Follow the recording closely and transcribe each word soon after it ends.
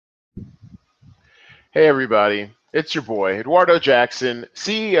Hey everybody, it's your boy Eduardo Jackson,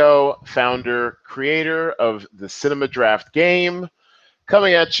 CEO, founder, creator of the Cinema Draft game,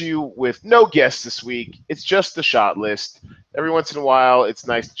 coming at you with no guests this week. It's just the shot list. Every once in a while, it's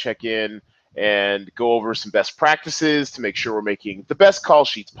nice to check in and go over some best practices to make sure we're making the best call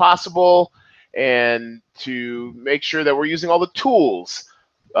sheets possible and to make sure that we're using all the tools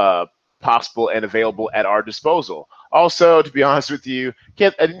uh, possible and available at our disposal. Also, to be honest with you,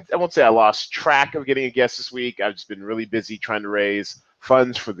 I won't say I lost track of getting a guest this week. I've just been really busy trying to raise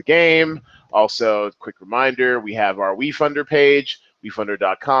funds for the game. Also, quick reminder, we have our WeFunder page,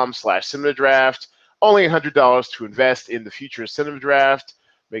 wefunder.com/cinemadraft. Only $100 to invest in the future of Cinema Draft.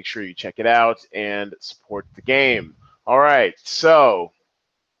 Make sure you check it out and support the game. All right, so,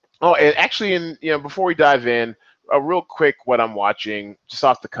 and actually, before we dive in, real quick, what I'm watching, just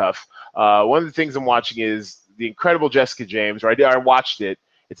off the cuff. One of the things I'm watching is The Incredible Jessica James, or I watched it.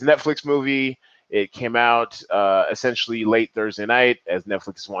 It's a Netflix movie. It came out essentially late Thursday night, as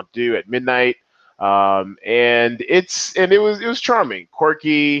Netflix want to do at midnight, and it was charming,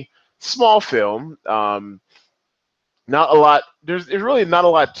 quirky, small film. Not a lot. There's really not a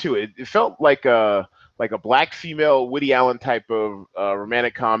lot to it. It felt like a black female Woody Allen type of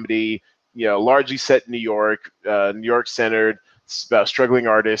romantic comedy. Largely set in New York, New York centered. It's about a struggling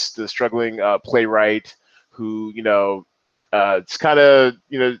artist, the struggling playwright who it's kind of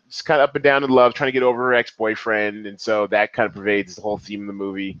up and down in love, trying to get over her ex-boyfriend, and so that kind of pervades the whole theme of the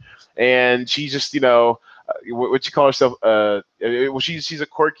movie. And she's just what you call herself? Well, she's a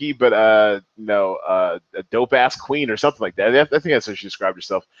quirky but a dope ass queen or something like that. I think that's how she described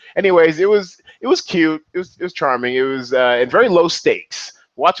herself. Anyways, it was cute. It was charming. It was and very low stakes.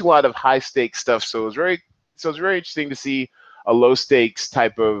 Watching a lot of high stakes stuff, so it was very interesting to see a low stakes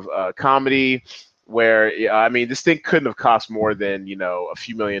type of comedy where this thing couldn't have cost more than a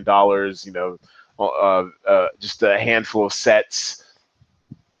few $1 million. Just a handful of sets.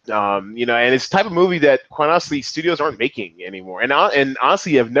 And it's the type of movie that, quite honestly, studios aren't making anymore, and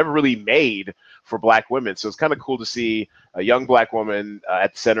honestly have never really made for black women. So it's kind of cool to see a young black woman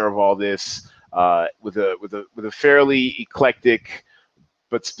at the center of all this, with a fairly eclectic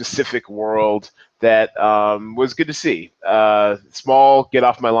but specific world that was good to see. Small get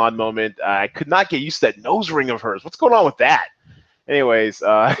off my lawn moment. I could not get used to that nose ring of hers. What's going on with that? Anyways,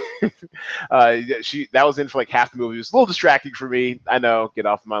 that was in for like half the movie. It was a little distracting for me. I know, get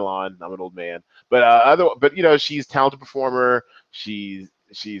off my lawn. I'm an old man. But she's a talented performer. She's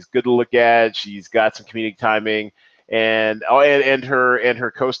good to look at. She's got some comedic timing, and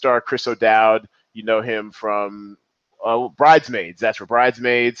her co-star Chris O'Dowd. You know him from Bridesmaids. That's for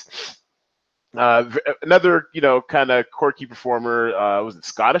Bridesmaids. Another kind of quirky performer. Was it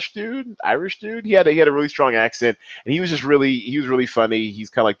Scottish dude, Irish dude? He had a really strong accent, and he was really funny. He's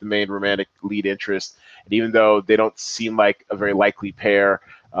kind of like the main romantic lead interest, and even though they don't seem like a very likely pair,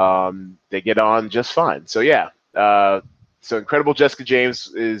 they get on just fine. So yeah, so Incredible Jessica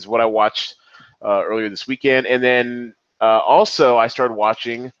James is what I watched earlier this weekend, and then also I started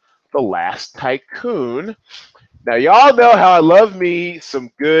watching The Last Tycoon. Now, y'all know how I love me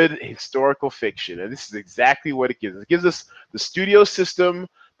some good historical fiction, and this is exactly what it gives us. It gives us the studio system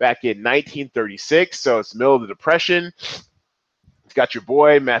back in 1936, so it's the middle of the Depression. It's got your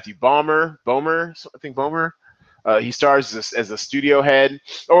boy, Matthew Bomer, I think Bomer. He stars as a studio head.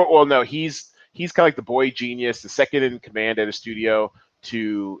 No, he's kind of like the boy genius, the second in command at a studio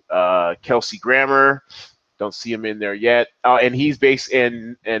to Kelsey Grammer. Don't see him in there yet. And he's based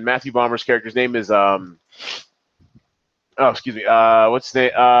in, and Matthew Bomer's character's name is... Oh, excuse me. What's the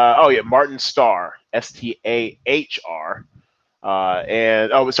name? Martin Starr, Stahr.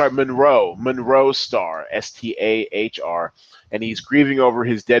 Monroe Starr, Stahr. And he's grieving over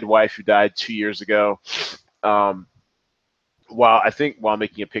his dead wife who died 2 years ago. While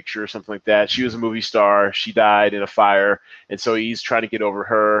making a picture or something like that. She was a movie star. She died in a fire, and so he's trying to get over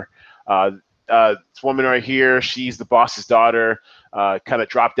her. This woman right here, she's the boss's daughter. Kind of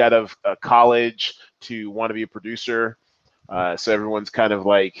dropped out of college to want to be a producer. So everyone's kind of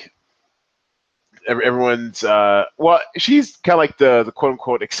like, she's kind of like the quote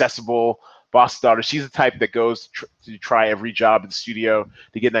unquote accessible boss daughter. She's the type that goes to try every job in the studio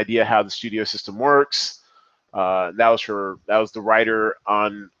to get an idea how the studio system works. That was the writer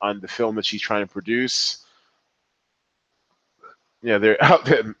on the film that she's trying to produce. They're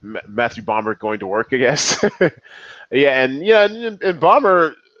Matthew Bomer going to work, I guess. And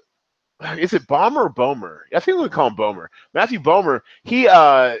Bomer. Is it Bomber or Bomer? I think we call him Bomer. Matthew Bomer. He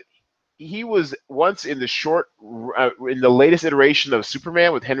was once in the latest iteration of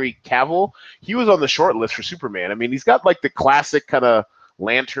Superman with Henry Cavill. He was on the short list for Superman. I mean, he's got like the classic kind of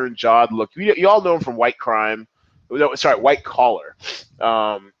lantern-jawed look. You all know him from White Crime. No, sorry, White Collar.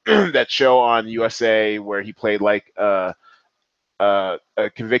 That show on USA where he played like a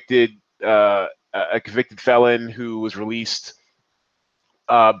convicted felon who was released,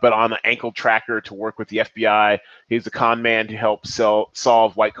 but on an ankle tracker to work with the FBI. He's a con man to help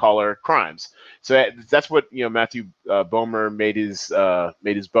solve white collar crimes. So that's what Matthew Bomer made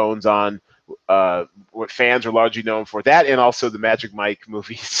his bones on. What fans are largely known for, that, and also the Magic Mike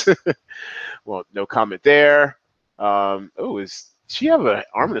movies. Well, no comment there. Does she have an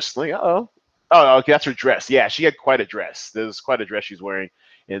arm in a sling? Oh, okay, that's her dress. Yeah, she had quite a dress. There's quite a dress she's wearing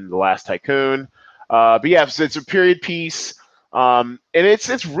in The Last Tycoon. But yeah, so it's a period piece. And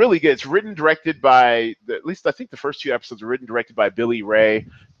it's really good. It's written, directed by, at least I think the first 2 episodes are written, directed by Billy Ray.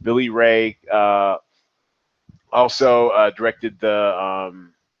 Billy Ray also directed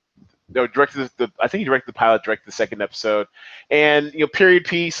the I think he directed the pilot, directed the 2nd episode. And period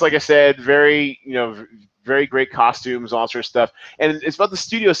piece, like I said, very very great costumes, all sort of stuff. And it's about the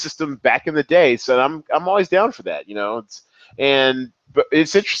studio system back in the day. So I'm always down for that, But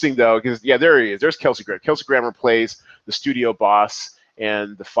it's interesting though, because there he is. There's Kelsey Grammer. Kelsey Grammer plays the studio boss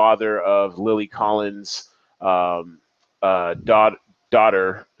and the father of Lily Collins' daughter,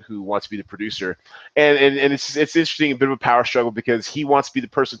 who wants to be the producer. And it's interesting, a bit of a power struggle, because he wants to be the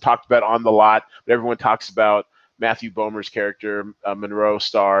person talked about on the lot, but everyone talks about Matthew Bomer's character, Monroe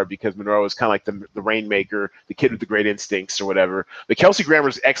Star, because Monroe is kind of like the rainmaker, the kid with the great instincts or whatever. But Kelsey Grammer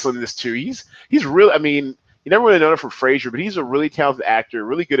is excellent in this too. He's really, you never really known him from Frasier, but he's a really talented actor,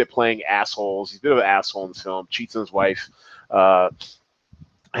 really good at playing assholes. He's a bit of an asshole in this film, cheats on his wife,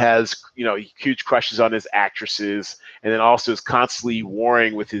 has huge crushes on his actresses, and then also is constantly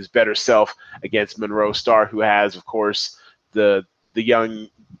warring with his better self against Monroe Star, who has, of course, the young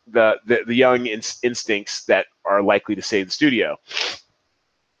instincts that are likely to save the studio.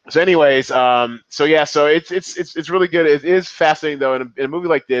 So anyways, so it's really good. It is fascinating though, in a movie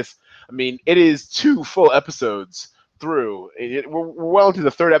like this. It is 2 full episodes through. We're well into the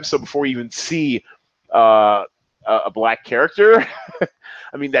 3rd episode before we even see a black character.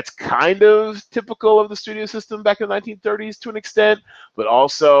 That's kind of typical of the studio system back in the 1930s to an extent, but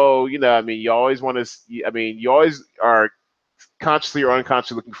also, you always want to, you always are consciously or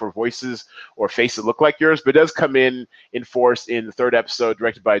unconsciously looking for voices or faces that look like yours, but it does come in force in the 3rd episode,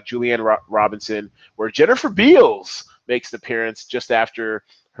 directed by Julianne Robinson, where Jennifer Beals makes an appearance just after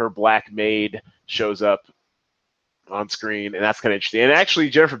her black maid shows up on screen, and that's kind of interesting. And actually,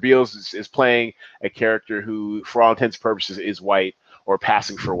 Jennifer Beals is playing a character who, for all intents and purposes, is white or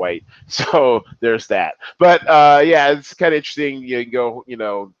passing for white. So there's that. But it's kind of interesting. You can go,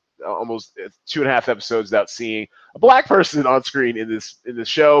 almost 2.5 episodes without seeing a black person on screen in this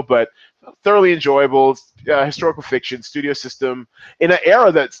show, but thoroughly enjoyable. Historical fiction, studio system in an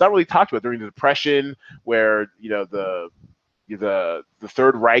era that's not really talked about during the Depression, where the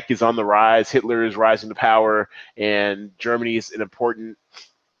Third Reich is on the rise, Hitler is rising to power, and Germany is an important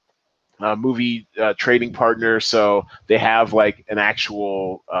movie trading partner. So they have like an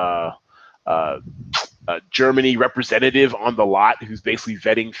actual Germany representative on the lot who's basically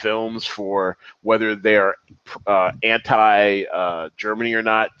vetting films for whether they're anti-Germany or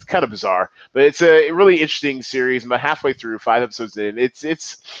not. It's kind of bizarre, but it's a really interesting series. I'm about halfway through, 5 episodes in. It's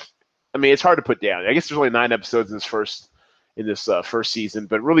hard to put down. I guess there's only 9 episodes in this first season,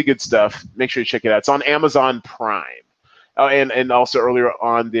 but really good stuff. Make sure you check it out. It's on Amazon Prime. Oh, and also earlier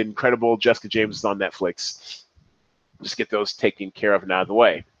on, The Incredible Jessica James is on Netflix. Just get those taken care of and out of the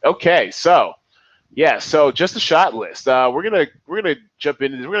way. Okay, so just a shot list. We're gonna jump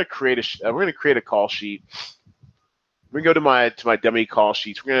into this. We're gonna create a call sheet. We're gonna go to my dummy call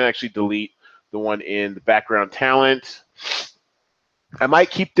sheets. We're gonna actually delete the one in the background talent. I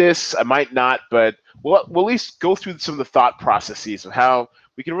might keep this, I might not, but we'll at least go through some of the thought processes of how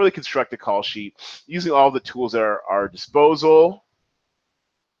we can really construct a call sheet using all the tools at our disposal.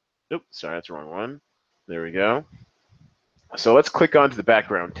 Oops, sorry, that's the wrong one. There we go. So let's click onto the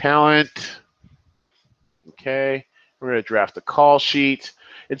background talent. Okay, we're going to draft the call sheet.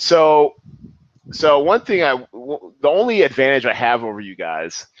 And so one thing, the only advantage I have over you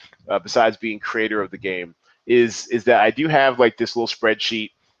guys, besides being creator of the game, is that I do have like this little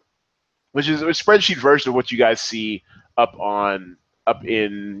spreadsheet, which is a spreadsheet version of what you guys see up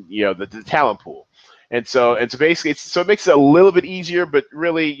in the talent pool. And so basically it makes it a little bit easier, but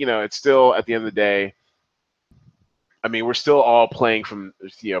really, it's still, at the end of the day, we're still all playing from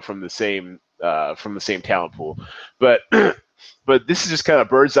the same talent pool. But but this is just kind of a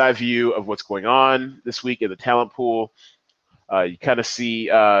bird's eye view of what's going on this week in the talent pool. You kind of see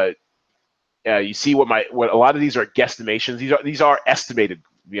you see what a lot of these are guesstimations. These are estimated,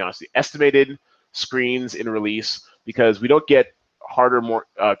 to be honest, estimated screens in release, because we don't get harder more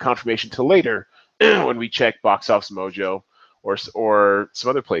confirmation till later when we check Box Office Mojo or some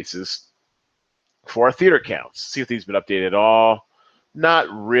other places for our theater counts. See if these have been updated at all. Not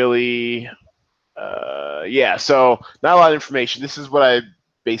really. Yeah, so not a lot of information. This is what I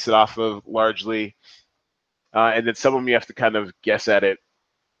base it off of largely. And then some of them you have to kind of guess at it,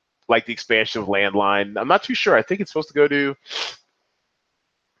 like the expansion of Landline. I'm not too sure. I think it's supposed to go to,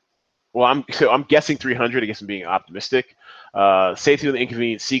 well, I'm guessing 300. I guess I'm being optimistic. Safety with the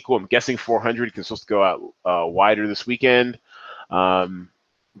Inconvenient sequel, I'm guessing 400 because it's supposed to go out wider this weekend.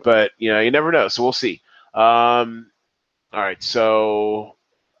 But, you never know, so we'll see. All right, so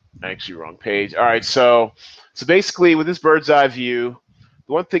actually wrong page. All right, so basically with this bird's eye view,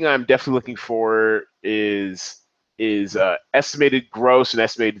 the one thing I'm definitely looking for is estimated gross and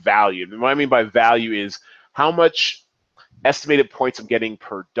estimated value. And what I mean by value is how much estimated points I'm getting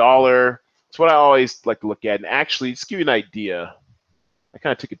per dollar. That's what I always like to look at. And actually, just to give you an idea, I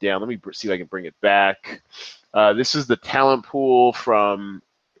kind of took it down. Let me see if I can bring it back. This is the talent pool from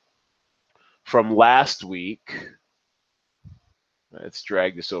last week. Let's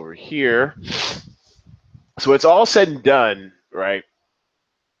drag this over here. So it's all said and done, right?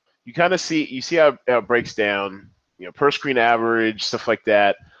 You kind of see how it breaks down, per screen average, stuff like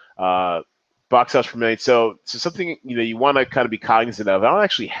that, box office per million. So something you want to kind of be cognizant of. I don't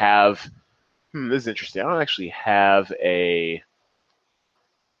actually have. This is interesting. I don't actually have a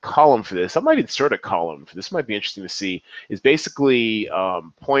column for this. I might insert a column for this. Might be interesting to see. Is basically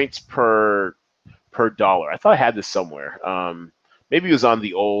points per dollar. I thought I had this somewhere. Maybe it was on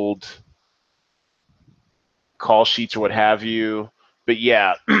the old call sheets or what have you. But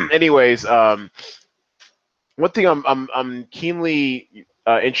yeah. Anyways, one thing I'm keenly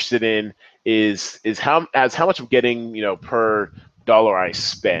interested in is how much I'm getting, per dollar I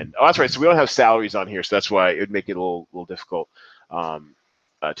spend. Oh, that's right. So we don't have salaries on here, so that's why it would make it a little difficult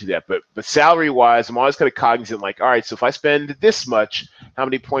to do that. But salary wise, I'm always kind of cognizant, like, all right, so if I spend this much, how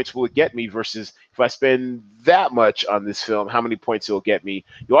many points will it get me? Versus if I spend that much on this film, how many points it will get me?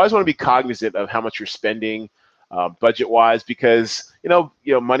 You always want to be cognizant of how much you're spending budget wise, because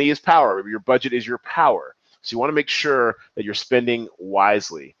money is power. Your budget is your power. So you want to make sure that you're spending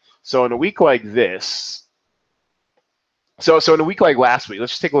wisely. So in a week like this, so in a week like last week,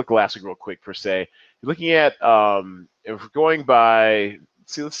 let's just take a look at last week real quick per se. You're looking at, if we're going by,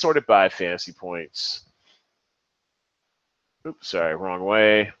 let's sort it by fantasy points. Oops, sorry, wrong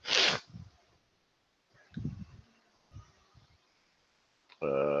way.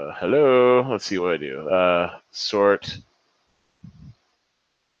 Hello, let's see what I do. Sort.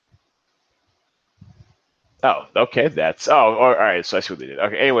 Oh, okay, all right. So I see what they did.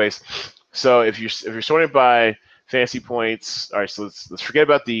 Okay, anyways, so if you're sorting by fantasy points, all right. So let's forget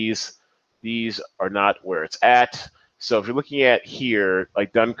about these. These are not where it's at. So if you're looking at here,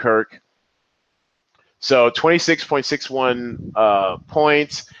 like Dunkirk, so 26.61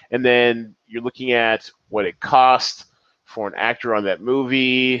 points, and then you're looking at what it cost for an actor on that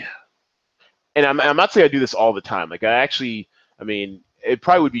movie. And I'm not saying I do this all the time. Like I mean, it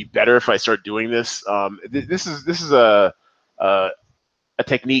probably would be better if I start doing this. This is a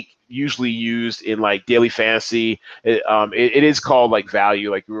technique usually used in like daily fantasy. It is called like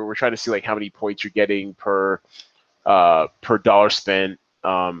value. Like we're trying to see like how many points you're getting per dollar spent.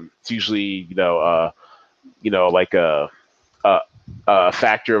 It's usually like a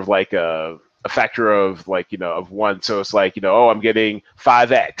factor of like a factor of like of one. So it's like I'm getting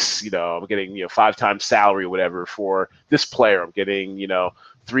 5x. I'm getting 5 times salary or whatever for this player. I'm getting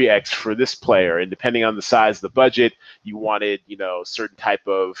 3x for this player. And depending on the size of the budget, you wanted certain type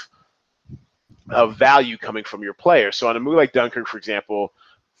of value coming from your player. So on a movie like Dunkirk, for example,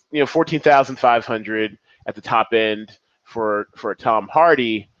 14,500 at the top end for Tom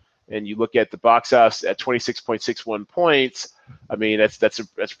Hardy, and you look at the box office at 26.61 points. I mean, that's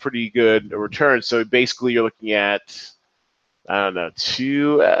pretty good return. So basically, you're looking at, I don't know,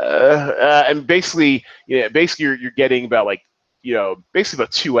 and basically you're getting about like basically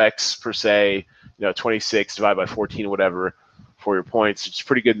about 2x per se. 26 divided by 14, whatever, for your points. It's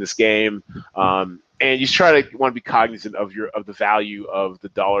pretty good in this game. And you want to be cognizant of the value of the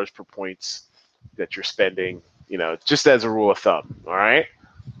dollars per points that you're spending. Just as a rule of thumb. All right.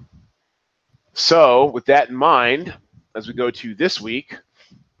 So with that in mind, as we go to this week,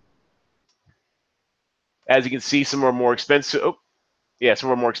 as you can see, some of our more expensive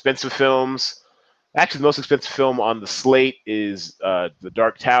films. Actually, the most expensive film on the slate is The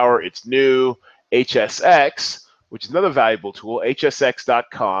Dark Tower. It's new, HSX, which is another valuable tool,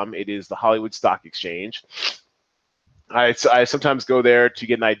 hsx.com. It is the Hollywood Stock Exchange. I sometimes go there to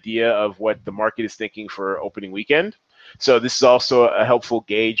get an idea of what the market is thinking for opening weekend. So this is also a helpful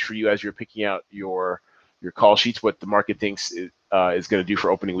gauge for you as you're picking out your call sheets, what the market thinks is going to do for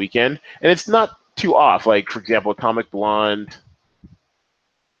opening weekend. And it's not too off. Like, for example, Atomic Blonde.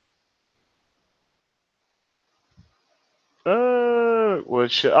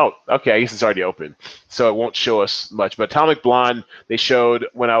 Okay, I guess it's already open, so it won't show us much. But Atomic Blonde, they showed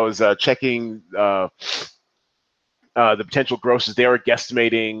when I was checking the potential grosses, they were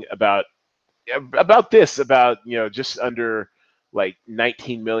guesstimating about just under like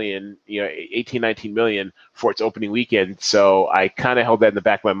 19 million, 18, 19 million for its opening weekend. So I kind of held that in the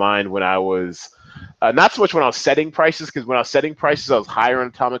back of my mind when I was not so much when I was setting prices, because when I was setting prices, I was higher on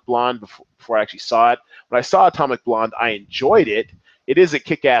Atomic Blonde before I actually saw it. When I saw Atomic Blonde, I enjoyed it. It is a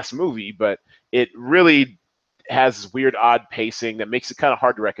kick-ass movie, but it really has this weird, odd pacing that makes it kind of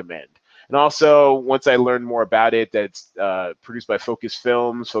hard to recommend. And also, once I learned more about it, that it's produced by Focus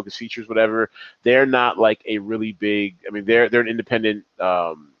Films, Focus Features, whatever, they're not like a really big, I mean, they're an independent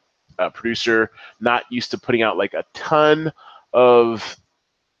producer, not used to putting out like a ton of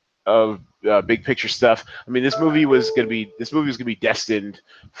big picture stuff. I mean, this movie was gonna be destined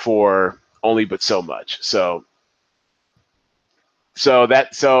for only but so much. So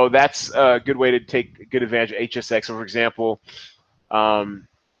that's a good way to take good advantage of HSX. So, for example,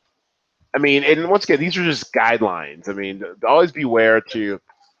 I mean, and once again, these are just guidelines. I mean, always beware to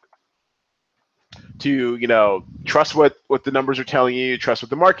trust what the numbers are telling you, trust what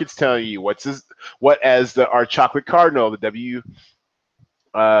the market's telling you. What as our chocolate cardinal, the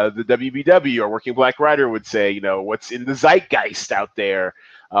WBW or Working Black Writer would say, what's in the zeitgeist out there,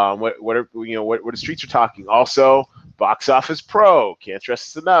 what the streets are talking. Also, Box Office Pro, can't stress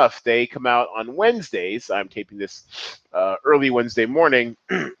this enough. They come out on Wednesdays. I'm taping this early Wednesday morning.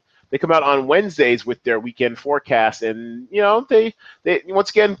 They come out on Wednesdays with their weekend forecast, and they once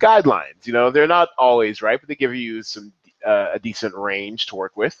again guidelines. They're not always right, but they give you some a decent range to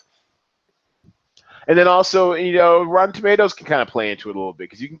work with. And then also, Rotten Tomatoes can kind of play into it a little bit,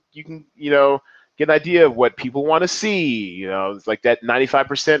 because you can get an idea of what people want to see. It's like that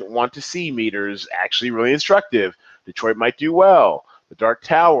 95% want to see meter is actually really instructive. Detroit might do well. The Dark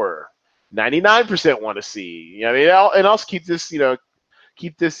Tower, 99% want to see. I mean, and also keep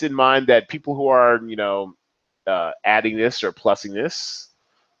this in mind that people who are adding this or plussing this,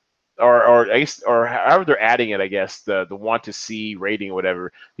 or I guess, or however they're adding it, I guess the want to see rating or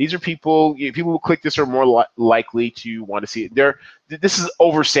whatever. These are people who click this are more likely to want to see it. This is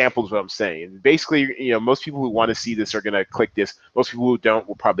oversampled, is what I'm saying. Basically, most people who want to see this are going to click this. Most people who don't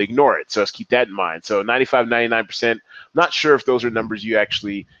will probably ignore it. So let's keep that in mind. So 95, 99%. Not sure if those are numbers you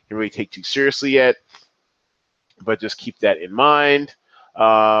actually can really take too seriously yet, but just keep that in mind.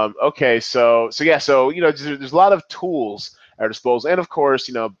 Okay, so there's a lot of tools at our disposal, and of course,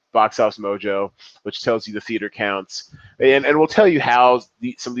 Box Office Mojo, which tells you the theater counts, and will tell you how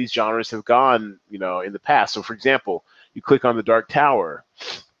some of these genres have gone, in the past. So, for example, you click on The Dark Tower.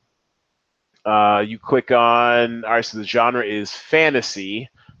 You click on, all right, so the genre is fantasy.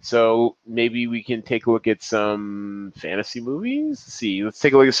 So maybe we can take a look at some fantasy movies. Let's see. Let's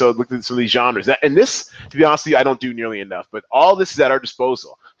take a look at some of these genres. And this, to be honest with you, I don't do nearly enough. But all this is at our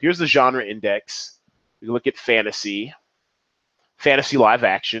disposal. Here's the genre index. We can look at fantasy live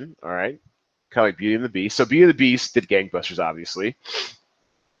action. All right, kind of like Beauty and the Beast. So Beauty and the Beast did gangbusters, obviously.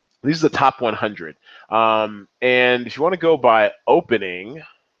 These are the top 100. And if you want to go by opening,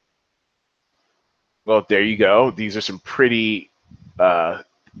 well, there you go. These are some pretty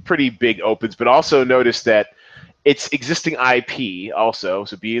big opens, but also notice that it's existing IP also.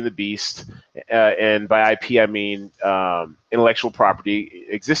 So Beauty and the Beast, and by IP I mean intellectual property,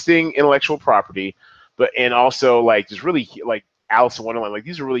 existing intellectual property, and also like just really like Alice in Wonderland. Like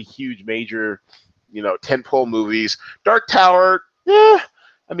these are really huge, major, tentpole movies. Dark Tower, I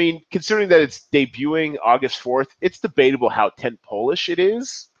mean, considering that it's debuting August 4th, it's debatable how tentpole-ish it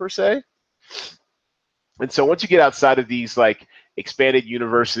is per se. And so once you get outside of these like expanded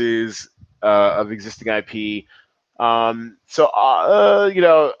universes of existing IP, Oz,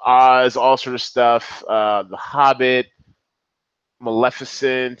 all sort of stuff, The Hobbit,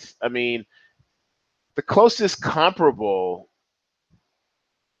 Maleficent. I mean, the closest comparable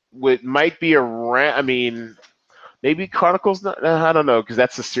might be around. I mean, maybe Chronicles. I don't know, because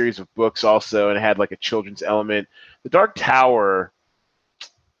that's a series of books also, and it had like a children's element. The Dark Tower.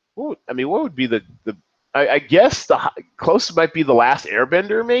 What would be the I guess the closest might be The Last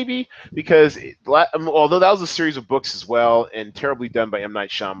Airbender, maybe, because although that was a series of books as well, and terribly done by M. Night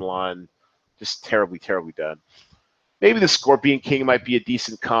Shyamalan, just terribly, terribly done. maybe the Scorpion King might be a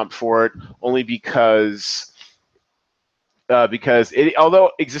decent comp for it, only because it,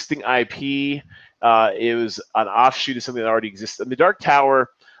 although existing IP, it was an offshoot of something that already exists. And the Dark Tower,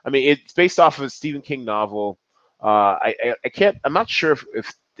 I mean, it's based off of a Stephen King novel. I can't. I'm not sure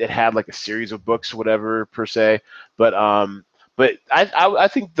if it had like a series of books or whatever per se, but I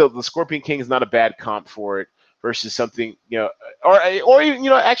think the Scorpion King is not a bad comp for it versus something, or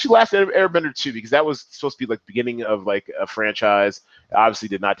actually Last Airbender 2, because that was supposed to be like the beginning of like a franchise. It obviously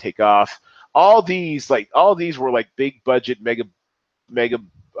did not take off. All these were like big budget mega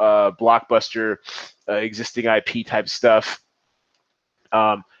blockbuster existing IP type stuff.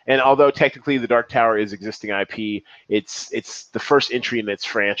 And although technically the Dark Tower is existing IP, it's the first entry in its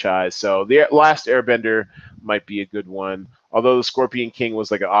franchise. So the Last Airbender might be a good one. Although the Scorpion King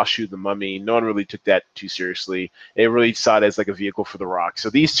was like an offshoot of the Mummy, no one really took that too seriously. They really saw it as like a vehicle for The Rock. So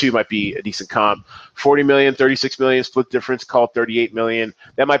these two might be a decent comp. 40 million, 36 million, split difference, call it 38 million.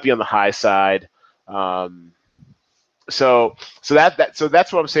 That might be on the high side. So that's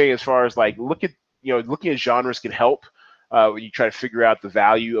what I'm saying as far as like looking at genres can help. When you try to figure out the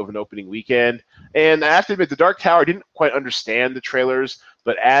value of an opening weekend. And I have to admit, the Dark Tower, I didn't quite understand the trailers,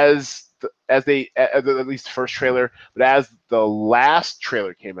 but at least the first trailer, but as the last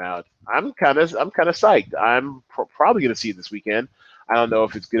trailer came out, I'm kind of psyched. I'm probably going to see it this weekend. I don't know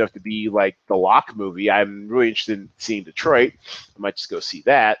if it's good enough to be like the Locke movie. I'm really interested in seeing Detroit. I might just go see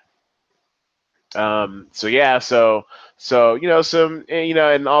that. And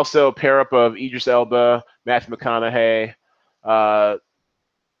also pair up of Idris Elba, Matthew McConaughey.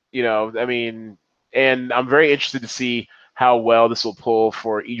 And I'm very interested to see how well this will pull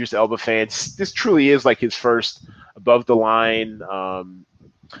for Idris Elba fans. This truly is like his first above the line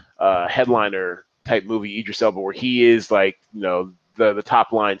headliner type movie, Idris Elba, where he is like the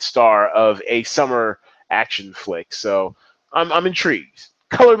top line star of a summer action flick. So I'm intrigued.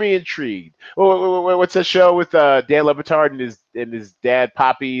 Color me intrigued. What's that show with Dan Le Batard and his dad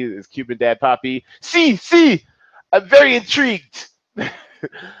Poppy, his Cuban dad Poppy? See, I'm very intrigued.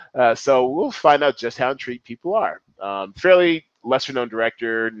 So we'll find out just how intrigued people are. Fairly lesser-known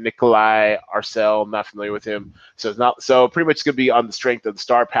director, Nikolai Arcel. I'm not familiar with him, so it's not. So pretty much it's going to be on the strength of the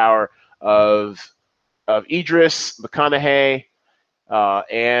star power of Idris, McConaughey,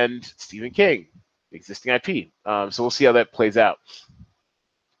 and Stephen King, existing IP. So we'll see how that plays out.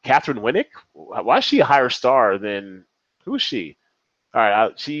 Catherine Winnick, why is she a higher star than who is she? All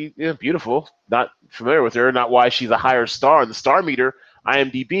right, she is beautiful. Not familiar with her. Not why she's a higher star in the star meter.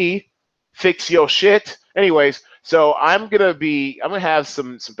 IMDb, fix your shit. Anyways, so I'm gonna have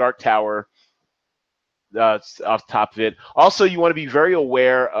some Dark Tower off the top of it. Also, you want to be very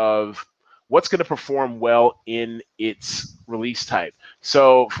aware of what's going to perform well in its release type.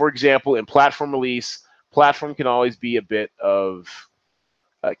 So, for example, in platform release, platform can always be a bit of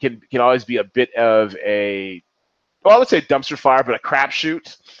can always be a bit of a, well, I would say dumpster fire, but a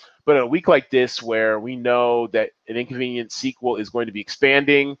crapshoot. But in a week like this, where we know that an Inconvenient sequel is going to be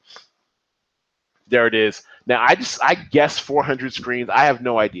expanding, there it is. Now, I guess 400 screens. I have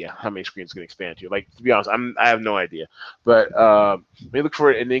no idea how many screens it's going to expand to. Like, to be honest, I have no idea. But let me look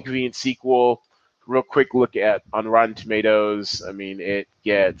for an Inconvenient sequel. Real quick look on Rotten Tomatoes. I mean, it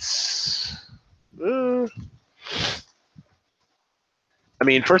gets. First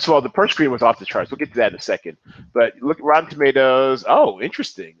of all, the per screen was off the charts. We'll get to that in a second. But look at Rotten Tomatoes. Oh,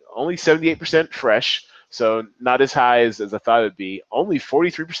 interesting. Only 78% fresh, so not as high as I thought it would be. Only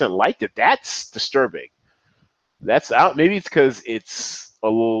 43% liked it. That's disturbing. That's out. Maybe it's because it's a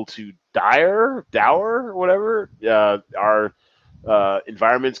little too dour, or whatever. Our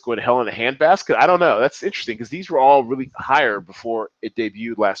environment's going to hell in a handbasket. I don't know. That's interesting because these were all really higher before it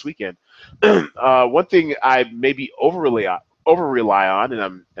debuted last weekend. One thing I maybe over rely on,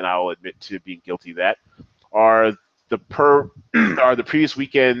 and I will admit to being guilty of that, are the previous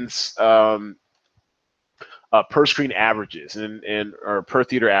weekend's per screen averages or per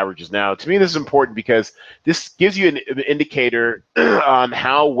theater averages. Now, to me, this is important because this gives you an indicator on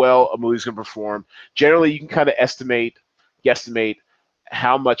how well a movie is going to perform. Generally, you can kind of guesstimate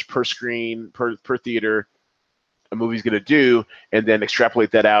how much per screen per theater a movie is going to do, and then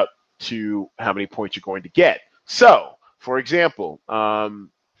extrapolate that out to how many points you're going to get. So, for example,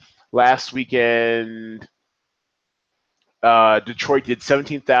 last weekend, Detroit did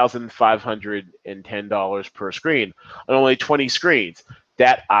 $17,510 per screen on only 20 screens.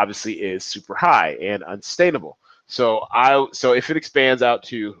 That obviously is super high and unsustainable. So if it expands out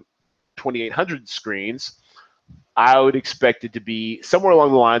to 2,800 screens, I would expect it to be somewhere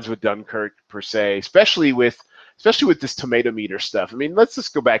along the lines of a Dunkirk per se, especially with this tomato meter stuff. Let's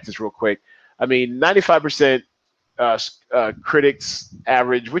just go back to this real quick. 95% critics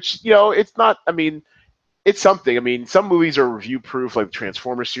average, which, it's not. I mean, it's something. I mean, some movies are review proof, like the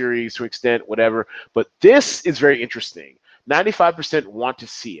Transformers series to an extent, whatever. But this is very interesting. 95% want to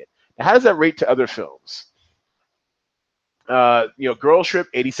see it. Now, how does that rate to other films? Girls Trip,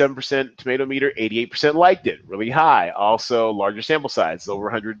 87% tomato meter, 88% liked it, really high. Also, larger sample size, over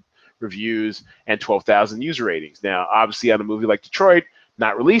 100 reviews and 12,000 user ratings. Now, obviously, on a movie like Detroit,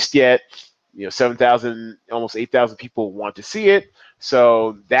 not released yet, 7,000, almost 8,000 people want to see it.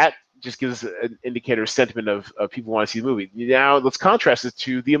 So that just gives us an indicator of sentiment of people want to see the movie. Now, let's contrast it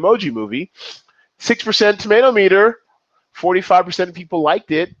to the Emoji Movie. 6% tomato meter, 45% of people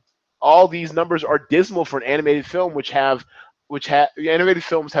liked it. All these numbers are dismal for an animated film, which animated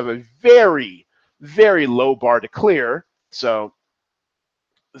films have a very, very low bar to clear. So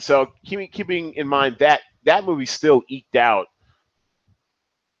keeping in mind that movie still eked out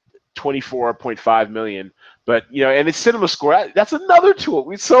 24.5 million, but and it's Cinema Score. That's another tool.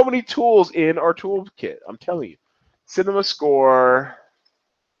 We have so many tools in our toolkit. I'm telling you, Cinema Score.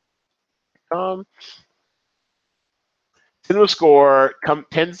 Cinema Score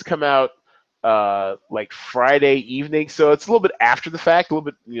tends to come out like Friday evening, so it's a little bit after the fact, a little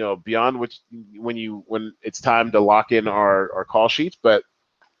bit beyond when it's time to lock in our call sheets, but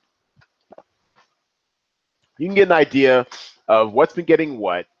you can get an idea of what's been getting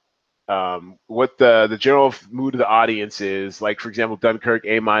what the general mood of the audience is. Like, for example, Dunkirk,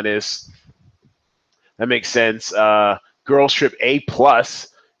 A-. That makes sense. Girls Trip, A+.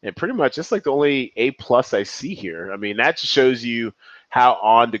 And pretty much that's like the only A+ I see here. I mean, that just shows you how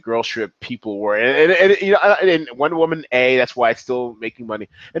on the Girls Trip people were. And Wonder Woman A, that's why it's still making money.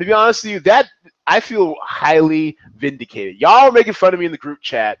 And to be honest with you, that I feel highly vindicated. Y'all are making fun of me in the group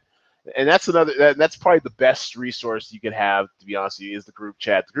chat. And that's probably the best resource you can have, to be honest with you, is the group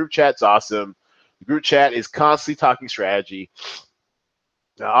chat. The group chat's awesome. The group chat is constantly talking strategy.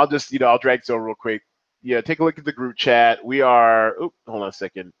 Now, I'll just, I'll drag this over real quick. Take a look at the group chat. We are, hold on a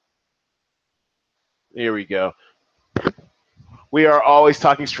second. Here we go. We are always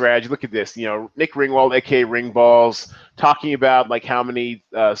talking strategy. Look at this. Nick Ringwald, aka Ringballs, talking about like how many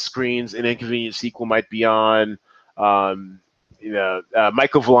screens an Inconvenient Sequel might be on. Michael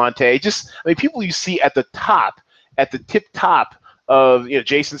Volante. People you see at the tip top of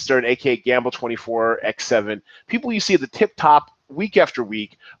Jason Stern, aka Gamble24X7. People you see at the tip top week after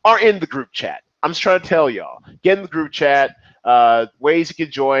week are in the group chat. I'm just trying to tell y'all. Get in the group chat. Ways you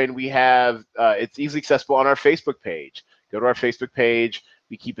can join. We have it's easily accessible on our Facebook page. Go to our Facebook page.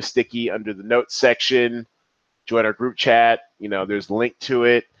 We keep a sticky under the notes section. Join our group chat. There's a link to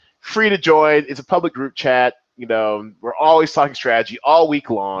it. Free to join. It's a public group chat. We're always talking strategy all week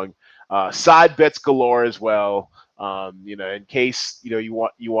long. Side bets galore as well. In case you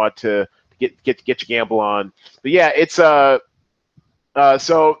want to get your gamble on. But yeah, it's so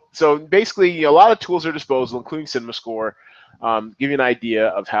basically, a lot of tools are at disposal, including Cinema Score. Give you an idea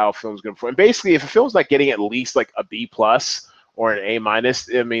of how films going to perform. And basically, if a film's not getting at least like a B+ or an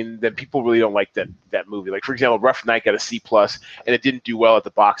A-, then people really don't like that movie. Like, for example, Rough Night got a C+, and it didn't do well at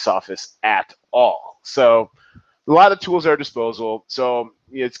the box office at all. So a lot of tools are at disposal. So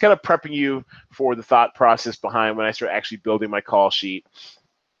it's kind of prepping you for the thought process behind when I start actually building my call sheet.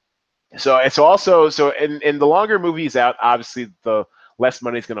 So it's also and the longer movie is out, obviously the less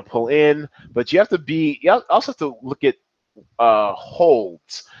money is going to pull in. But you also have to look at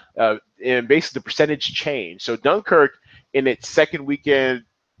holds and basically the percentage change. So Dunkirk in its second weekend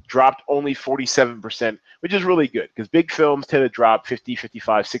dropped only 47%, which is really good because big films tend to drop 50,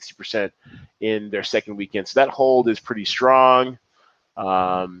 55, 60% in their second weekend. So that hold is pretty strong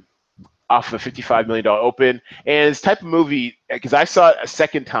off of a $55 million open. And it's type of movie, because I saw it a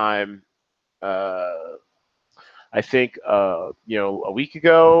second time, I think, a week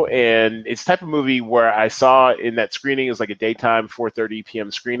ago, and it's the type of movie where I saw in that screening, it was like a daytime 4:30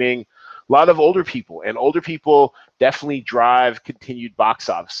 p.m. screening. A lot of older people, and older people definitely drive continued box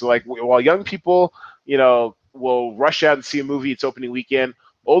office. So like while young people, will rush out and see a movie its opening weekend,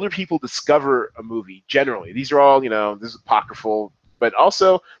 older people discover a movie generally. These are all, this is apocryphal, but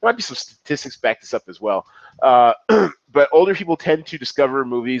also there might be some statistics back this up as well. But older people tend to discover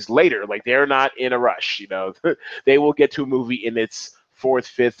movies later. Like they're not in a rush, they will get to a movie in its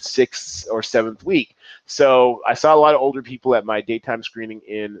 4th, 5th, 6th, or 7th week. So I saw a lot of older people at my daytime screening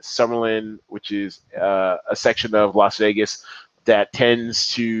in Summerlin, which is a section of Las Vegas that tends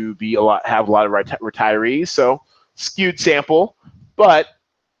to have a lot of retirees. So skewed sample, but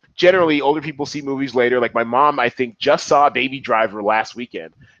generally older people see movies later. Like my mom, I think, just saw Baby Driver last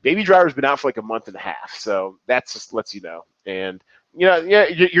weekend. Baby Driver's been out for like a month and a half. So that just lets you know. And,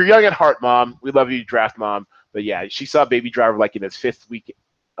 you're young at heart, Mom. We love you, Draft Mom. But yeah, she saw Baby Driver like in its fifth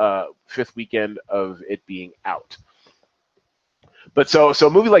weekend of it being out. But so a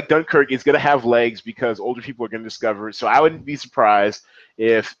movie like Dunkirk is going to have legs because older people are going to discover it. So I wouldn't be surprised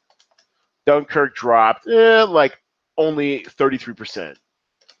if Dunkirk dropped like only 33%.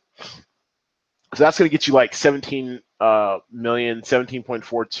 So that's going to get you like 17 million,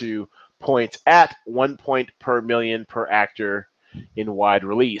 17.42 points at 1 point per million per actor in wide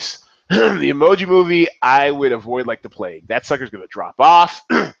release. The Emoji Movie, I would avoid like the plague. That sucker's going to drop off.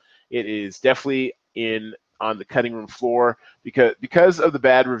 It is definitely on the cutting room floor because of the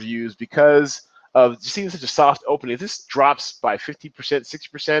bad reviews, because of just seeing such a soft opening. If this drops by 50%,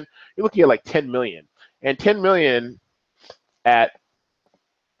 60%, you're looking at like 10 million. And 10 million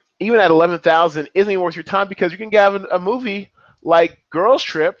even at 11,000 isn't even worth your time because you can get a movie like Girls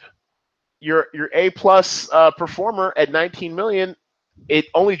Trip, your A-plus performer at 19 million. It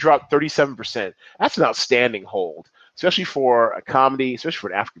only dropped 37%. That's an outstanding hold, especially for a comedy, especially for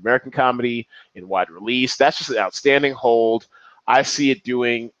an African-American comedy in wide release. That's just an outstanding hold. I see it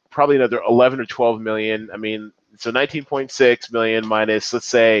doing probably another 11 or 12 million. I mean, so 19.6 million minus, let's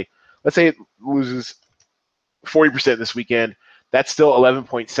say it loses 40% this weekend. That's still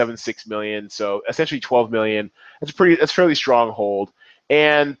 11.76 million. So essentially 12 million. That's fairly strong hold.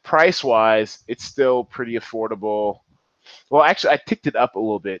 And price-wise, it's still pretty affordable. Well, actually, I ticked it up a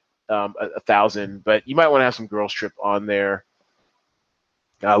little bit, 1,000, but you might want to have some Girls Trip on there.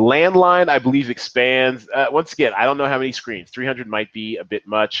 Landline, I believe, expands. Once again, I don't know how many screens. 300 might be a bit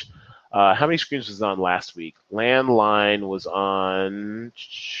much. How many screens was on last week? Landline was on...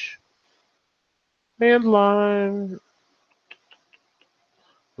 Landline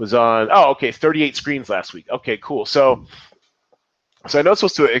was on... Oh, okay, 38 screens last week. Okay, cool. So I know it's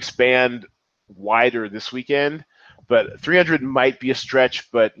supposed to expand wider this weekend, but 300 might be a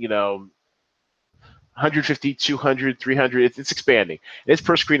stretch, but, 150, 200, 300, it's expanding. Its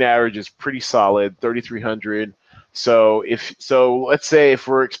per screen average is pretty solid, 3,300. So let's say if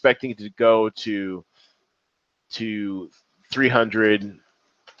we're expecting it to go to 300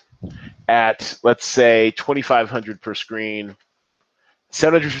 at, let's say, 2,500 per screen,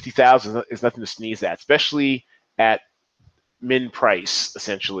 750,000 is nothing to sneeze at, especially at min price,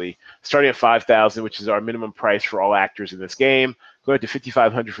 essentially. Starting at 5,000, which is our minimum price for all actors in this game, going to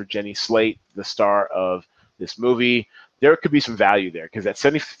 5,500 for Jenny Slate, the star of this movie. There could be some value there because that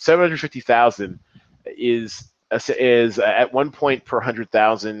 750,000 is at 1 point per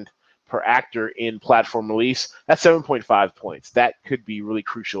 100,000 per actor in platform release. That's 7.5 points. That could be really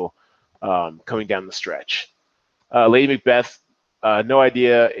crucial coming down the stretch. Lady Macbeth, no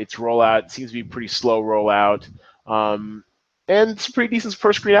idea. Its rollout seems to be pretty slow rollout. And it's a pretty decent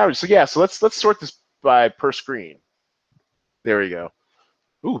per screen average. So yeah, so let's sort this by per screen. There we go.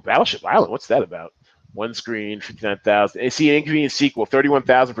 Ooh, Battleship Island. What's that about? One screen, 59,000. And see, an Inconvenient Sequel,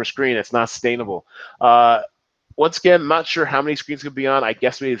 31,000 per screen. That's not sustainable. Once again, I'm not sure how many screens could be on. I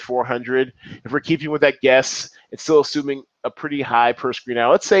guess maybe 400. If we're keeping with that guess, it's still assuming a pretty high per screen.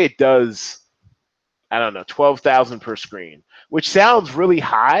 Now, let's say it does, I don't know, 12,000 per screen, which sounds really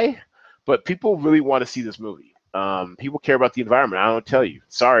high, but people really want to see this movie. People care about the environment. I don't tell you.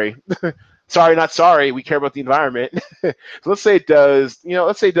 Sorry. Sorry, not sorry. We care about the environment. So let's say it does,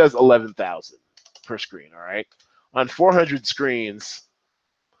 let's say it does 11,000 per screen, all right? On 400 screens,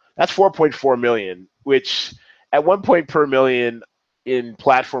 that's 4.4 million, which at 1 point per million in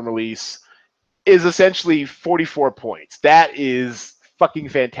platform release is essentially 44 points. That is fucking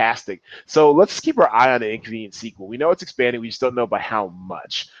fantastic. So let's keep our eye on an Inconvenient Sequel. We know it's expanding. We just don't know by how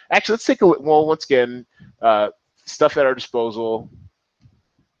much. Actually, let's take a look. Well, once again, stuff at our disposal.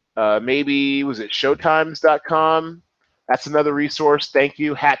 Maybe, was it showtimes.com? That's another resource. Thank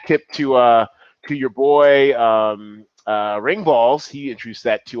you. Hat tip to your boy Ringballs. He introduced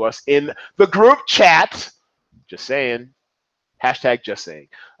that to us in the group chat. Just saying. Hashtag just saying.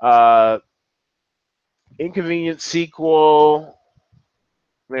 Inconvenient Sequel.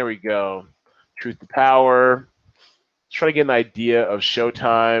 There we go. Truth to Power. Let's try to get an idea of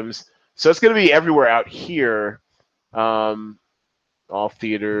showtimes. So it's going to be everywhere out here. All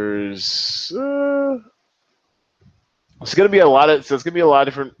theaters. It's going to be a lot of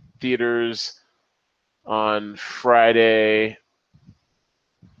different theaters on Friday.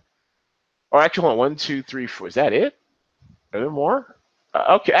 Or actually, hold on. 1, 2, 3, 4. Is that it? Are there more?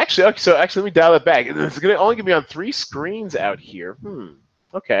 Okay. So let me dial it back. It's only going to be on 3 screens out here.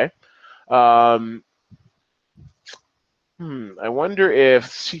 Okay. I wonder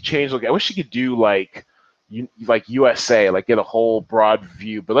if she changed. I wish she could do like USA, like get a whole broad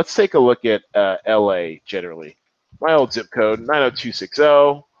view. But let's take a look at LA generally. My old zip code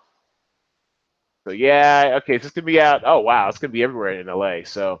 90260. So yeah, okay, so it's gonna be out. Oh wow, it's gonna be everywhere in LA.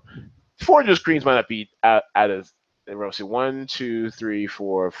 So 400 screens might not be out of row. So 1, 2, 3,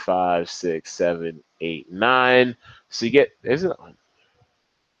 4, 5, 6, 7, 8, 9. So you get isn't it?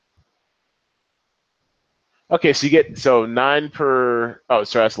 Okay, so you get 9 per. Oh,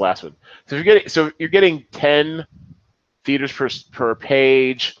 sorry, that's the last one. So you're getting 10 theaters per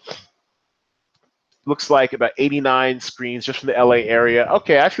page. Looks like about 89 screens just from the LA area.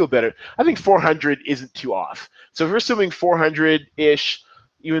 Okay, I feel better. I think 400 isn't too off. So if you're assuming 400-ish,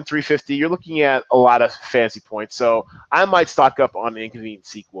 even 350, you're looking at a lot of fancy points. So I might stock up on an Inconvenient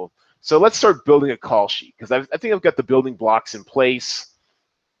Sequel. So let's start building a call sheet because I think I've got the building blocks in place.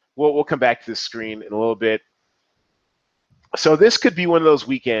 We'll come back to this screen in a little bit. So this could be one of those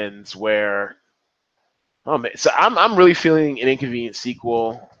weekends where, oh man, so I'm really feeling an Inconvenient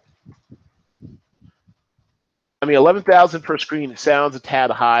Sequel. I mean, 11,000 per screen sounds a tad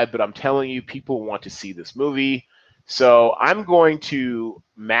high, but I'm telling you, people want to see this movie. So I'm going to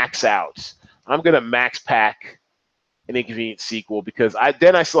max out. I'm going to max pack an Inconvenient Sequel because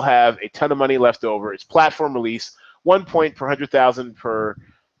then I still have a ton of money left over. It's platform release, 1 point per 100,000 per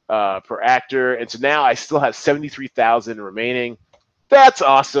actor, and so now I still have 73,000 remaining. That's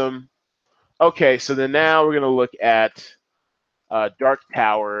awesome. Okay, so then now we're going to look at Dark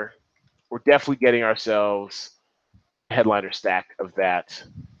Tower. We're definitely getting ourselves headliner stack of that.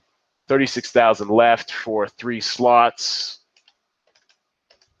 36,000 left for 3 slots.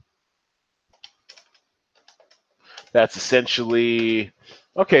 That's essentially,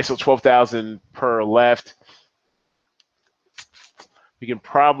 okay, so 12,000 per left. We can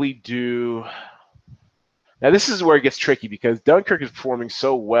probably do, now this is where it gets tricky because Dunkirk is performing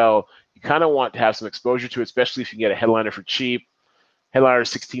so well, you kind of want to have some exposure to it, especially if you can get a headliner for cheap. Headliner is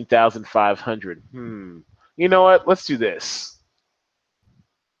 16,500. You know what? Let's do this.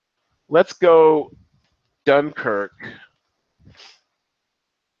 Let's go Dunkirk.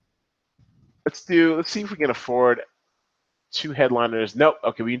 Let's see if we can afford 2 headliners. Nope.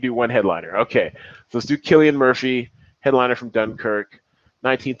 Okay, we can do 1 headliner. Okay, so let's do Cillian Murphy, headliner from Dunkirk.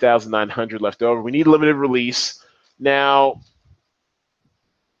 19,900 left over. We need limited release. Now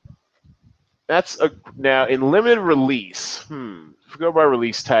now in limited release. If we go by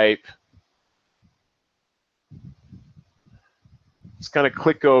release type, let's kind of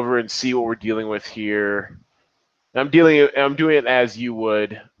click over and see what we're dealing with here. I'm doing it as you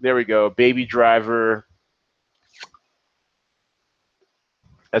would. There we go. Baby Driver.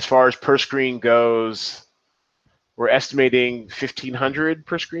 As far as per screen goes, we're estimating 1,500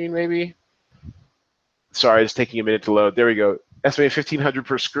 per screen, maybe. Sorry, it's taking a minute to load. There we go. Estimated 1,500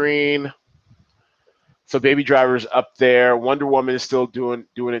 per screen. So Baby Driver's up there. Wonder Woman is still doing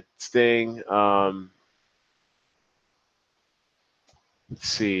its thing. Let's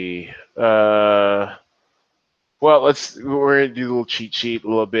see. Well, we're gonna do a little cheat sheet a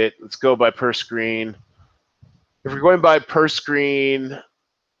little bit. Let's go by per screen. If we're going by per screen, it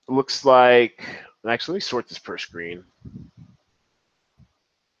looks like, actually, let me sort this per screen.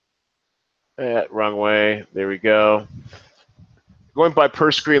 Wrong way. There we go. Going by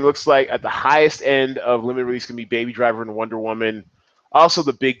per screen, looks like at the highest end of limited release can be Baby Driver and Wonder Woman. Also,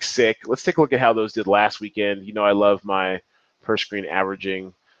 The Big Sick. Let's take a look at how those did last weekend. You know, I love my per screen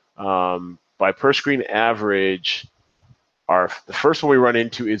averaging. By per screen average, the first one we run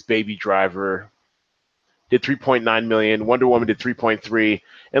into is Baby Driver. Did 3.9 million. Wonder Woman did 3.3.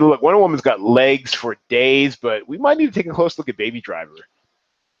 And look, Wonder Woman's got legs for days, but we might need to take a close look at Baby Driver.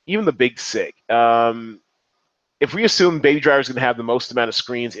 Even The Big Sick. If we assume Baby Driver is going to have the most amount of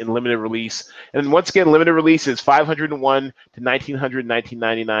screens in limited release, and once again, limited release is 501 to 1,900,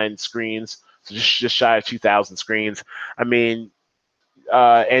 1,999 screens, so just shy of 2,000 screens. I mean,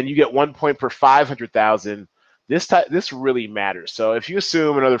 and you get 1 point per 500,000. This really matters. So if you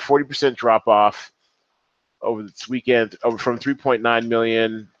assume another 40% drop off over this weekend, from 3.9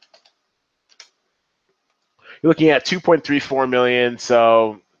 million, you're looking at 2.34 million.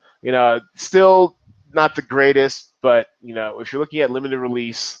 So, you know, still not the greatest, but, you know, if you're looking at limited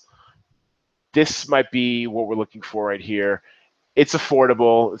release, this might be what we're looking for right here. It's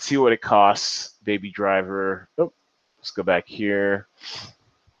affordable. Let's see what it costs. Baby Driver. Oh, let's go back here.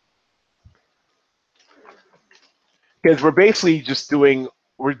 Because we're basically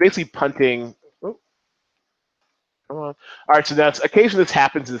punting. Oh, come on. All right, so that's occasionally this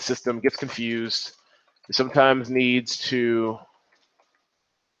happens in the system, gets confused. It sometimes needs to.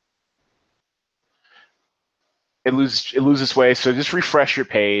 It loses way. So just refresh your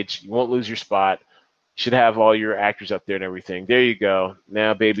page. You won't lose your spot. You should have all your actors up there and everything. There you go.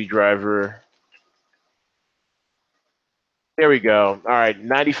 Now Baby Driver. There we go. All right,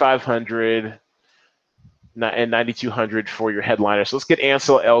 9,500. and 9,200 for your headliner. So let's get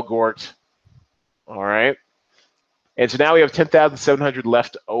Ansel Elgort. All right. And so now we have 10,700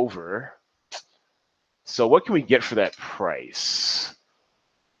 left over. So what can we get for that price?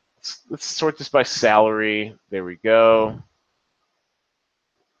 Let's sort this by salary. There we go.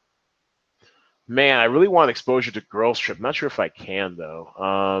 Man, I really want exposure to Girls Trip. I'm not sure if I can,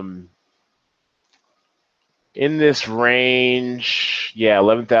 though. In this range, yeah,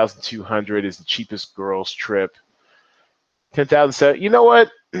 11,200 is the cheapest Girls Trip. 10,007. You know what?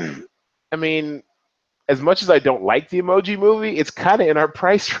 I mean, as much as I don't like the Emoji Movie, it's kind of in our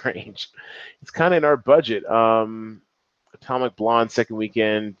price range. It's kind of in our budget. Atomic Blonde second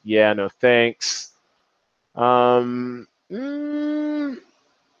weekend. Yeah, no thanks.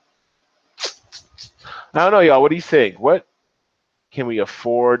 I don't know, y'all. What do you think? What can we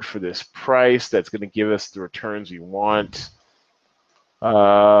afford for this price that's going to give us the returns we want?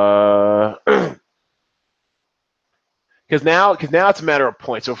 Because now it's a matter of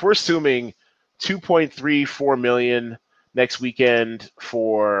points. So if we're assuming 2.34 million next weekend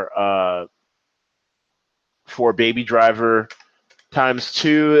for Baby Driver times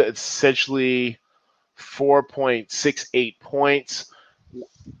 2, it's essentially 4.68 points.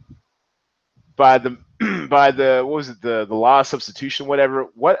 By the what was it, the law of substitution, whatever,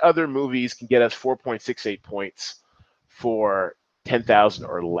 what other movies can get us 4.68 points for 10,000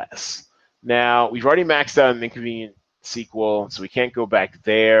 or less? Now, we've already maxed out an Inconvenient Sequel, so we can't go back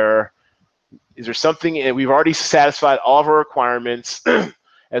there. Is there something, and we've already satisfied all of our requirements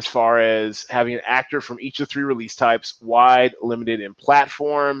as far as having an actor from each of the 3 release types, wide, limited, and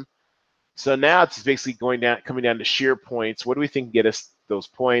platform. So now it's basically coming down to sheer points. What do we think can get us those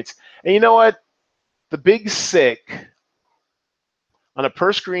points? And you know what? The Big Sick, on a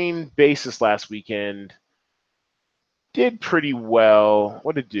per-screen basis last weekend, did pretty well.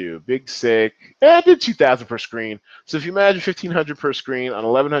 What did it do? Big Sick, it did 2,000 per screen. So if you imagine 1,500 per screen on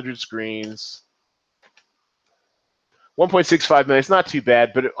 1,100 screens, 1.65 million, it's not too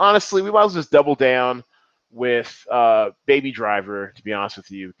bad. But honestly, we might as well just double down with Baby Driver, to be honest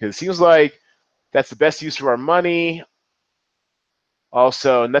with you, because it seems like that's the best use of our money.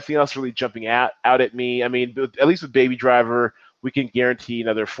 Also, nothing else really jumping out at me. I mean, at least with Baby Driver, we can guarantee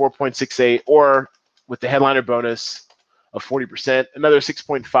another 4.68, or with the headliner bonus of 40%, another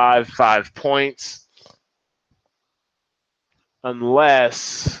 6.55 points.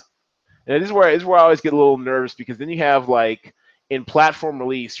 Unless, and this is where I always get a little nervous, because then you have, like, in platform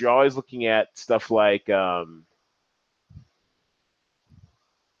release, you're always looking at stuff like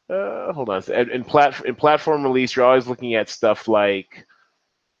hold on. In platform release, you're always looking at stuff like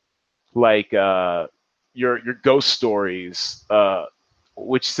your Ghost Stories,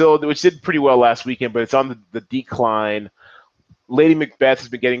 which did pretty well last weekend, but it's on the decline. Lady Macbeth has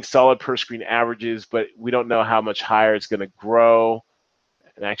been getting solid per screen averages, but we don't know how much higher it's going to grow.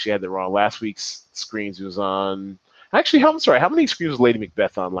 And I actually had that wrong. Last week's screens was on. Actually, I'm sorry. How many screens was Lady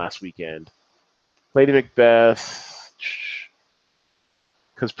Macbeth on last weekend? Lady Macbeth,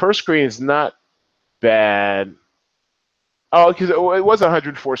 because per screen is not bad. Oh, because it was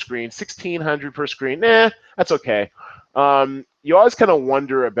 104 screens, 1,600 per screen. That's okay. You always kind of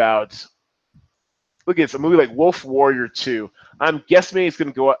wonder about. Look at this, a movie like Wolf Warrior 2. I'm guessing it's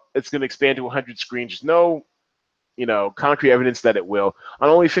going to expand to 100 screens. There's no, concrete evidence that it will. On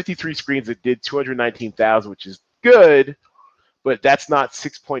only 53 screens, it did 219,000, which is good, but that's not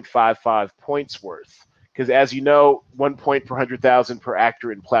 6.55 points worth. Because as you know, 1 point per 100,000 per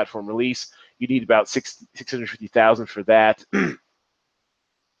actor in platform release. You need about 650,000 for that.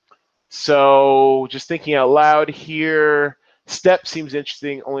 So just thinking out loud here, Step seems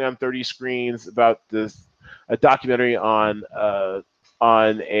interesting, only on 30 screens, about a documentary on a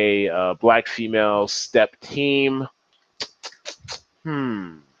black female step team.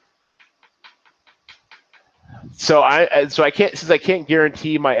 So I can't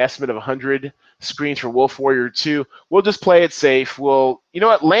guarantee my estimate of 100 screens for Wolf Warrior 2. We'll just play it safe. You know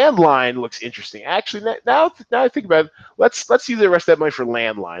what? Landline looks interesting. Actually, now I think about it, let's use the rest of that money for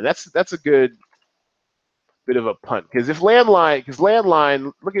Landline. That's a good bit of a punt, because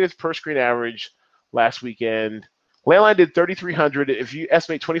Landline, look at its per screen average last weekend. Landline did 3,300. If you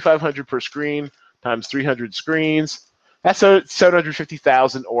estimate 2,500 per screen times 300 screens, that's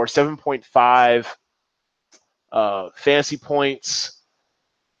 750,000, or 7.5 fantasy points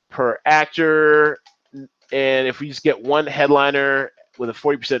per actor. And if we just get one headliner with a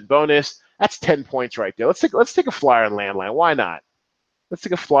 40% bonus, that's 10 points right there. Let's take a flyer on Landline. Why not? Let's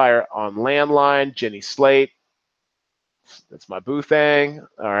take a flyer on Landline. Jenny Slate. That's my boo thing.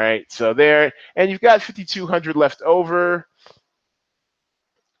 All right, so there. And you've got 5,200 left over,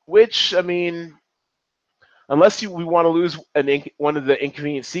 which, I mean, unless we want to lose one of the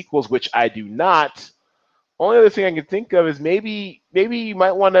inconvenient sequels, which I do not. Only other thing I can think of is maybe you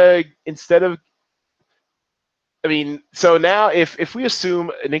might want to, instead of, I mean, so now if we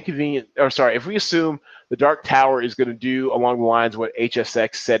assume if we assume the Dark Tower is going to do along the lines of what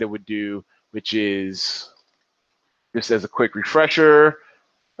HSX said it would do, which is, just as a quick refresher,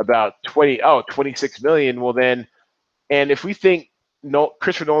 about 26 million. Well then, and if we think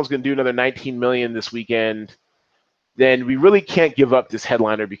Christopher Nolan's going to do another 19 million this weekend, then we really can't give up this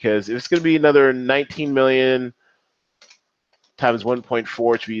headliner, because if it's going to be another 19 million times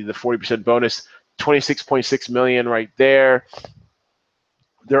 1.4 to be the 40% bonus, 26.6 million right there.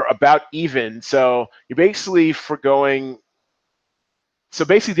 They're about even. So you're basically foregoing. So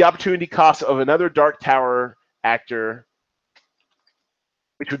basically, the opportunity cost of another Dark Tower actor,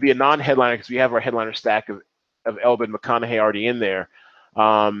 which would be a non-headliner because we have our headliner stack of Elba and McConaughey already in there.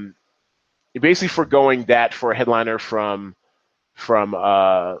 You're basically foregoing that for a headliner from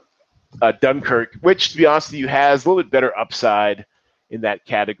Dunkirk, which, to be honest with you, has a little bit better upside in that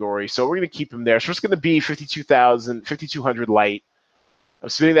category. So we're going to keep him there. So it's going to be 5,200 light. I'm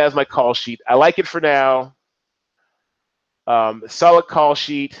submitting that as my call sheet. I like it for now. Solid call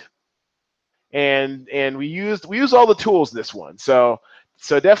sheet, and we use all the tools in this one. So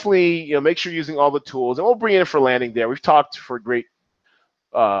definitely, make sure you're using all the tools, and we'll bring in for landing there. We've talked for a great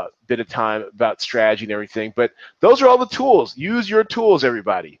bit of time about strategy and everything, but those are all the tools. Use your tools,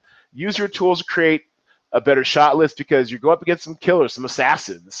 everybody. Use your tools to create a better shot list, because you go up against some killers, some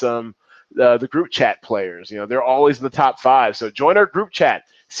assassins, some the group chat players. They're always in the top 5. So join our group chat.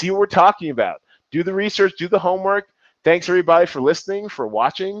 See what we're talking about. Do the research. Do the homework. Thanks, everybody, for listening, for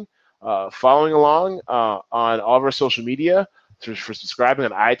watching, following along on all of our social media, for subscribing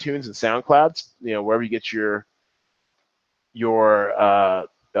on iTunes and SoundCloud, wherever you get your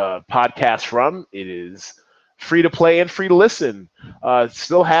podcast from. It is free to play and free to listen.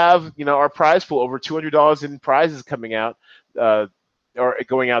 Still have our prize pool, over $200 in prizes coming out or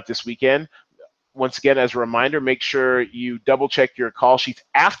going out this weekend. Once again, as a reminder, make sure you double check your call sheets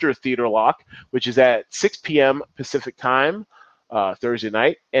after Theater Lock, which is at 6 p.m. Pacific time Thursday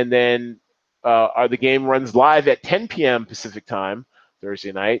night, and then the game runs live at 10 p.m. Pacific time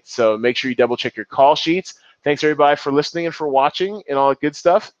Thursday night. So make sure you double check your call sheets. Thanks, everybody, for listening and for watching and all that good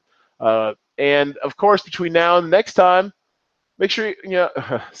stuff. And, of course, between now and the next time, make sure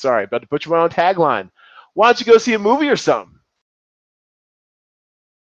sorry, about to put you on a tagline. Why don't you go see a movie or something?